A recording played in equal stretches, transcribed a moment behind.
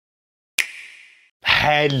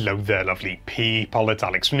Hello there, lovely people, it's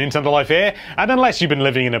Alex from Nintendo Life here, and unless you've been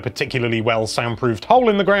living in a particularly well soundproofed hole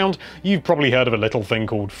in the ground, you've probably heard of a little thing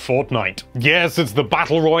called Fortnite. Yes, it's the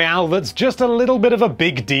battle royale that's just a little bit of a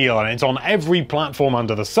big deal, and it's on every platform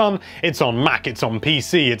under the sun. It's on Mac, it's on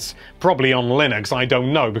PC, it's probably on Linux, I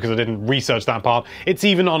don't know because I didn't research that part. It's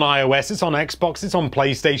even on iOS, it's on Xbox, it's on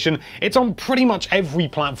PlayStation, it's on pretty much every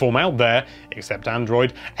platform out there, except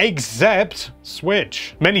Android, except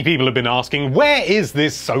Switch. Many people have been asking, where is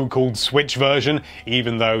this so-called Switch version,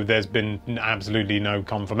 even though there's been absolutely no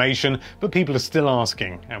confirmation, but people are still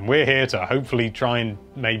asking, and we're here to hopefully try and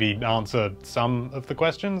maybe answer some of the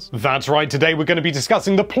questions. That's right, today we're going to be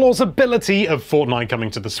discussing the plausibility of Fortnite coming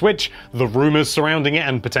to the Switch, the rumors surrounding it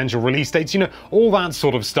and potential release dates, you know, all that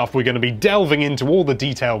sort of stuff. We're going to be delving into all the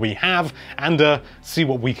detail we have and see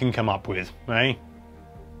what we can come up with, eh?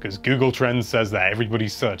 Because Google Trends says that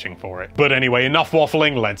everybody's searching for it. But anyway, enough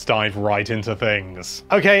waffling, let's dive right into things.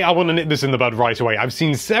 Okay, I want to nip this in the bud right away. I've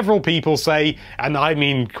seen several people say, and I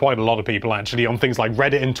mean quite a lot of people actually, on things like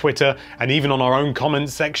Reddit and Twitter, and even on our own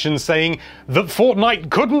comments section, saying that Fortnite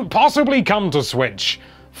couldn't possibly come to Switch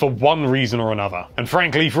for one reason or another. And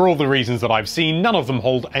frankly, for all the reasons that I've seen, none of them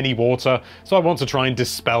hold any water, so I want to try and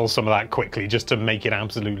dispel some of that quickly, just to make it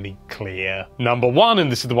absolutely clear. Number one, and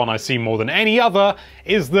this is the one I see more than any other,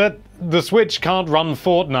 is that the Switch can't run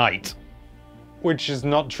Fortnite. Which is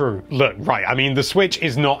not true. Look, right, I mean, the Switch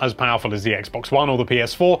is not as powerful as the Xbox One or the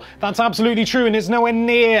PS4. That's absolutely true, and it's nowhere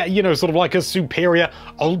near, you know, sort of like a superior,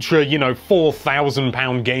 ultra, you know,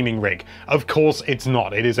 £4,000 gaming rig. Of course it's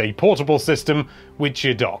not. It is a portable system which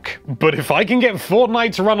you dock. But if I can get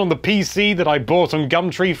Fortnite to run on the PC that I bought on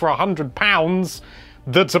Gumtree for £100,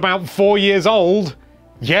 that's about 4 years old,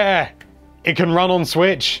 yeah, it can run on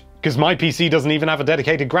Switch, because my PC doesn't even have a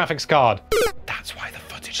dedicated graphics card. That's why the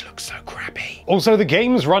footage looks so crappy. Also, the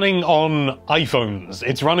game's running on iPhones,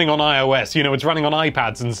 it's running on iOS, you know, it's running on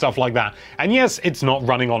iPads and stuff like that. And yes, it's not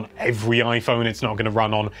running on every iPhone, it's not going to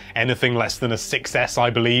run on anything less than a 6S, I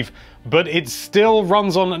believe, but it still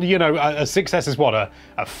runs on, you know, a 6S is what, a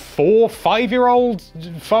 4-5-year-old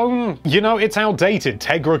phone? You know, it's outdated.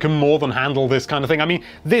 Tegra can more than handle this kind of thing. I mean,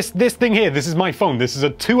 this thing here, this is my phone. This is a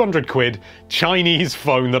 200 quid Chinese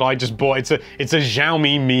phone that I just bought. It's a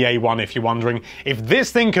Xiaomi Mi A1, if you're wondering. If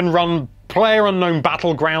this thing can run PlayerUnknown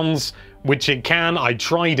Battlegrounds, which it can, I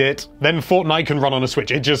tried it, then Fortnite can run on a Switch.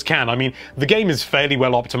 It just can. I mean, the game is fairly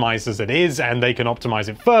well optimized as it is, and they can optimize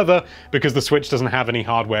it further because the Switch doesn't have any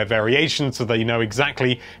hardware variation, so they know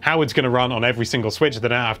exactly how it's going to run on every single Switch. They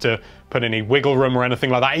don't have to put any wiggle room or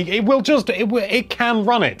anything like that. It can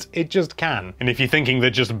run it. It just can. And if you're thinking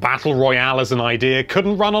that just Battle Royale as an idea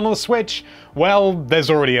couldn't run on a Switch, well, there's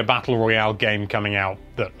already a Battle Royale game coming out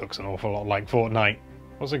that looks an awful lot like Fortnite.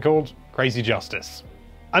 What's it called? Crazy Justice.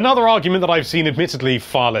 Another argument that I've seen admittedly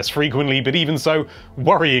far less frequently, but even so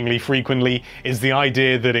worryingly frequently, is the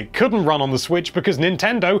idea that it couldn't run on the Switch because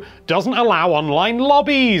Nintendo doesn't allow online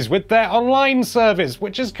lobbies with their online service,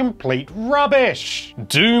 which is complete rubbish.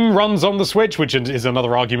 Doom runs on the Switch, which is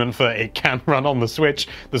another argument for it can run on the Switch.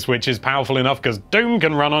 The Switch is powerful enough because Doom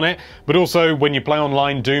can run on it, but also when you play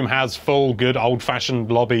online, Doom has full, good,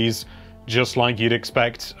 old-fashioned lobbies, just like you'd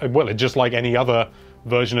expect, well, just like any other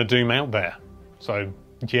version of Doom out there. So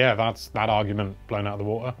yeah, that's that argument blown out of the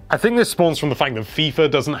water. I think this spawns from the fact that FIFA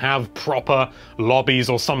doesn't have proper lobbies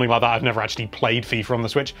or something like that. I've never actually played FIFA on the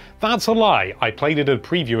Switch. That's a lie. I played it at a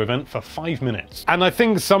preview event for 5 minutes. And I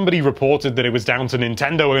think somebody reported that it was down to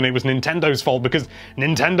Nintendo and it was Nintendo's fault because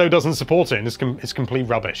Nintendo doesn't support it and it's complete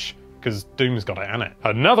rubbish. Because Doom's got it, hasn't it?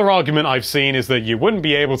 Another argument I've seen is that you wouldn't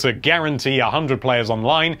be able to guarantee 100 players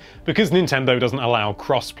online because Nintendo doesn't allow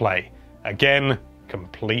crossplay. Again,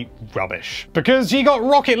 complete rubbish. Because you got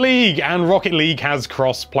Rocket League, and Rocket League has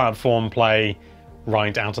cross-platform play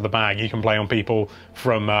right out of the bag. You can play on people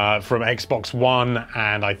from Xbox One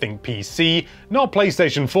and I think PC. Not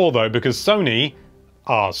PlayStation 4 though, because Sony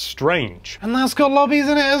are strange. And that's got lobbies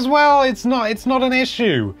in it as well. It's not an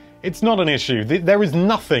issue. It's not an issue. There is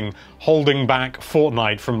nothing holding back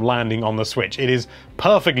Fortnite from landing on the Switch. It is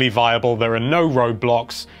perfectly viable. There are no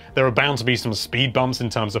roadblocks. There are bound to be some speed bumps in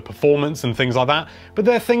terms of performance and things like that, but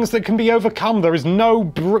they're things that can be overcome. There is no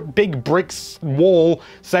big bricks wall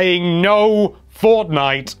saying no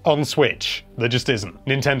Fortnite on Switch. There just isn't.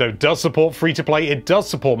 Nintendo does support free-to-play, it does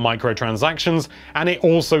support microtransactions, and it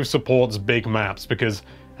also supports big maps because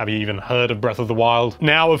have you even heard of Breath of the Wild?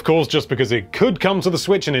 Now, of course, just because it could come to the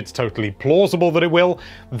Switch and it's totally plausible that it will,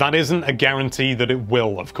 that isn't a guarantee that it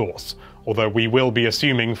will, of course. although we will be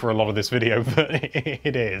assuming for a lot of this video that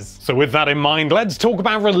it is. So with that in mind, let's talk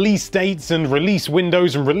about release dates and release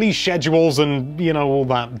windows and release schedules and, you know, all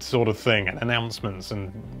that sort of thing, and announcements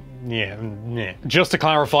and yeah. Just to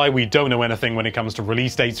clarify, we don't know anything when it comes to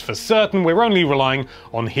release dates for certain. We're only relying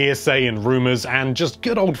on hearsay and rumors and just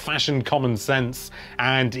good old-fashioned common sense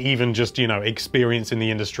and even just, you know, experience in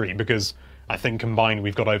the industry, because I think combined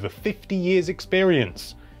we've got over 50 years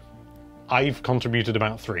experience. I've contributed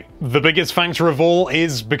about 3. The biggest factor of all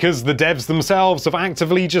is because the devs themselves have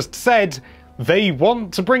actively just said they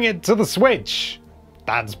want to bring it to the Switch.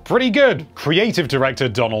 That's pretty good. Creative director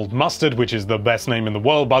Donald Mustard, which is the best name in the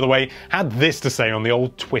world by the way, had this to say on the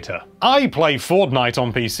old Twitter. I play Fortnite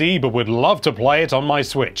on PC but would love to play it on my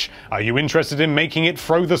Switch. Are you interested in making it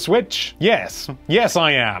throw the Switch? Yes. Yes,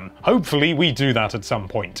 I am. Hopefully we do that at some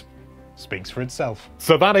point. Speaks for itself.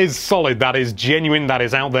 So that is solid, that is genuine, that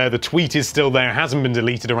is out there, the tweet is still there, hasn't been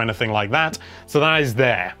deleted or anything like that, so that is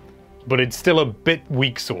there. But it's still a bit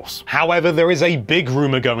weak source. However, there is a big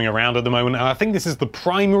rumor going around at the moment, and I think this is the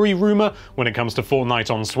primary rumor when it comes to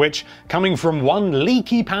Fortnite on Switch, coming from one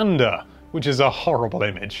Leaky Panda, which is a horrible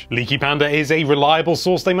image. Leaky Panda is a reliable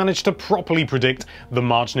source. They managed to properly predict the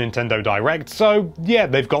March Nintendo Direct, so yeah,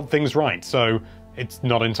 they've got things right. So it's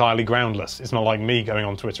not entirely groundless. It's not like me going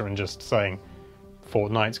on Twitter and just saying,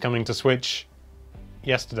 Fortnite's coming to Switch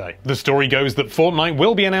yesterday. The story goes that Fortnite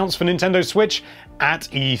will be announced for Nintendo Switch at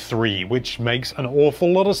E3, which makes an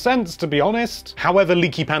awful lot of sense, to be honest. However,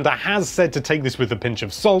 Leaky Panda has said to take this with a pinch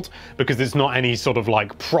of salt, because it's not any sort of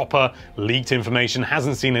like proper leaked information,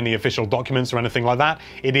 hasn't seen any official documents or anything like that.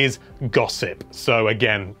 It is gossip. So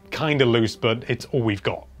again, kinda loose, but it's all we've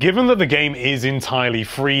got. Given that the game is entirely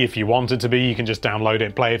free, if you want it to be, you can just download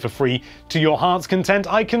it, play it for free to your heart's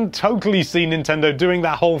content, I can totally see Nintendo doing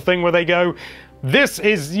that whole thing where they go, this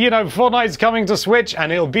is, you know, Fortnite's coming to Switch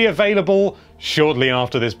and it'll be available shortly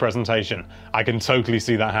after this presentation. I can totally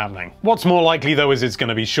see that happening. What's more likely though is it's going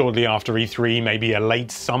to be shortly after E3, maybe a late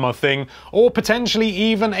summer thing, or potentially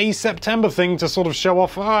even a September thing to sort of show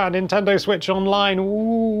off, Nintendo Switch Online,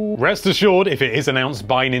 ooh. Rest assured, if it is announced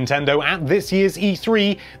by Nintendo at this year's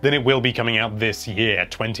E3, then it will be coming out this year,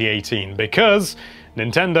 2018, because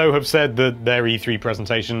Nintendo have said that their E3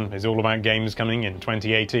 presentation is all about games coming in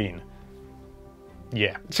 2018.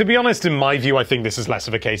 Yeah. To be honest, in my view, I think this is less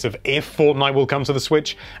of a case of if Fortnite will come to the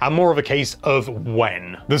Switch, and more of a case of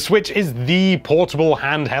when. The Switch is the portable,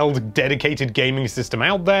 handheld, dedicated gaming system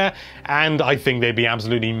out there, and I think they'd be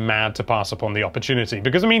absolutely mad to pass upon the opportunity.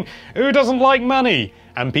 Because, I mean, who doesn't like money?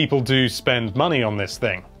 And people do spend money on this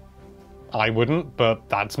thing. I wouldn't, but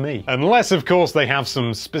that's me. Unless, of course, they have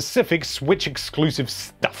some specific Switch-exclusive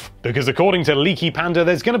stuff. Because according to Leaky Panda,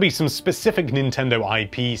 there's going to be some specific Nintendo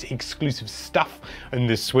IPs exclusive stuff in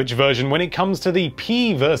this Switch version when it comes to the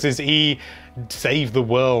P versus E Save the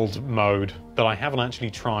World mode that I haven't actually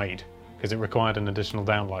tried, because it required an additional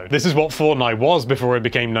download. This is what Fortnite was before it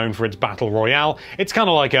became known for its Battle Royale. It's kind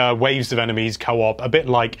of like a Waves of Enemies co-op, a bit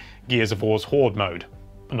like Gears of War's Horde mode.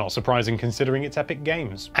 Not surprising considering it's Epic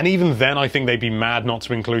Games. And even then, I think they'd be mad not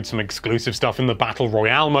to include some exclusive stuff in the Battle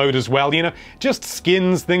Royale mode as well, you know, just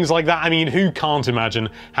skins, things like that. I mean, who can't imagine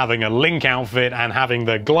having a Link outfit and having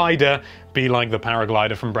the glider be like the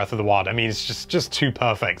paraglider from Breath of the Wild? I mean, it's just too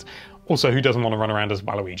perfect. Also, who doesn't want to run around as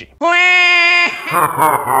Waluigi?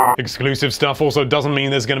 Exclusive stuff also doesn't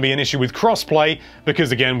mean there's going to be an issue with crossplay,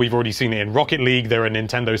 because again, we've already seen it in Rocket League. There are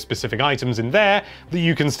Nintendo-specific items in there that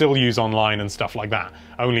you can still use online and stuff like that.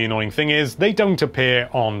 Only annoying thing is, they don't appear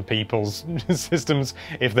on people's systems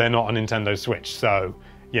if they're not a Nintendo Switch, so,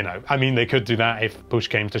 you know, I mean, they could do that if push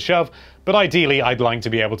came to shove, but ideally, I'd like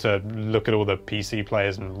to be able to look at all the PC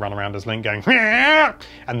players and run around as Link going,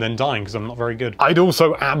 and then dying because I'm not very good. I'd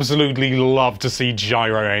also absolutely love to see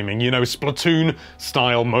gyro aiming, you know,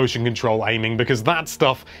 Splatoon-style motion control aiming, because that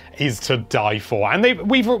stuff is to die for. And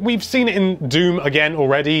we've seen it in Doom again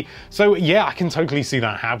already, so yeah, I can totally see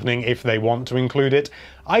that happening if they want to include it.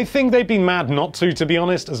 I think they'd be mad not to be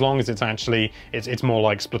honest, as long as it's actually, it's more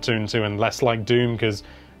like Splatoon 2 and less like Doom, because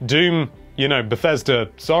Doom, you know, Bethesda,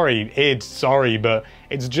 sorry, but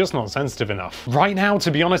it's just not sensitive enough. Right now, to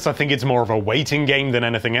be honest, I think it's more of a waiting game than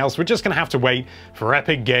anything else. We're just gonna have to wait for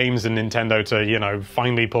Epic Games and Nintendo to, you know,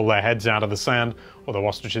 finally pull their heads out of the sand, although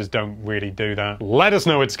ostriches don't really do that. Let us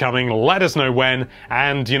know it's coming, let us know when,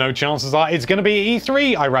 and, you know, chances are it's gonna be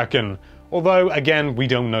E3, I reckon. Although, again, we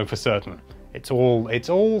don't know for certain. It's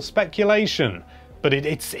all speculation. but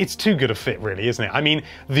it's too good a fit, really, isn't it? I mean,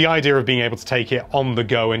 the idea of being able to take it on the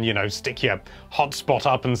go and, you know, stick your hotspot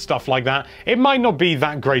up and stuff like that, it might not be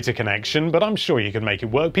that great a connection, but I'm sure you can make it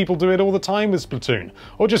work. People do it all the time with Splatoon.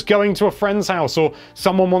 Or just going to a friend's house, or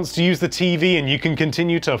someone wants to use the TV and you can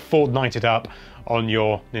continue to Fortnite it up on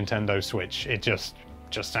your Nintendo Switch. It just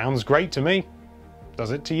sounds great to me.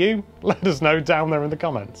 Does it to you? Let us know down there in the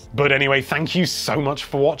comments. But anyway, thank you so much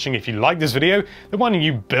for watching. If you like this video, then why don't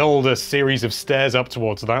you build a series of stairs up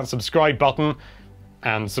towards that subscribe button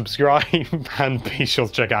and subscribe, and be sure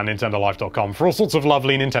to check out nintendolife.com for all sorts of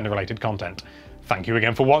lovely Nintendo related content. Thank you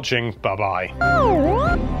again for watching. Bye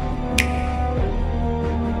bye.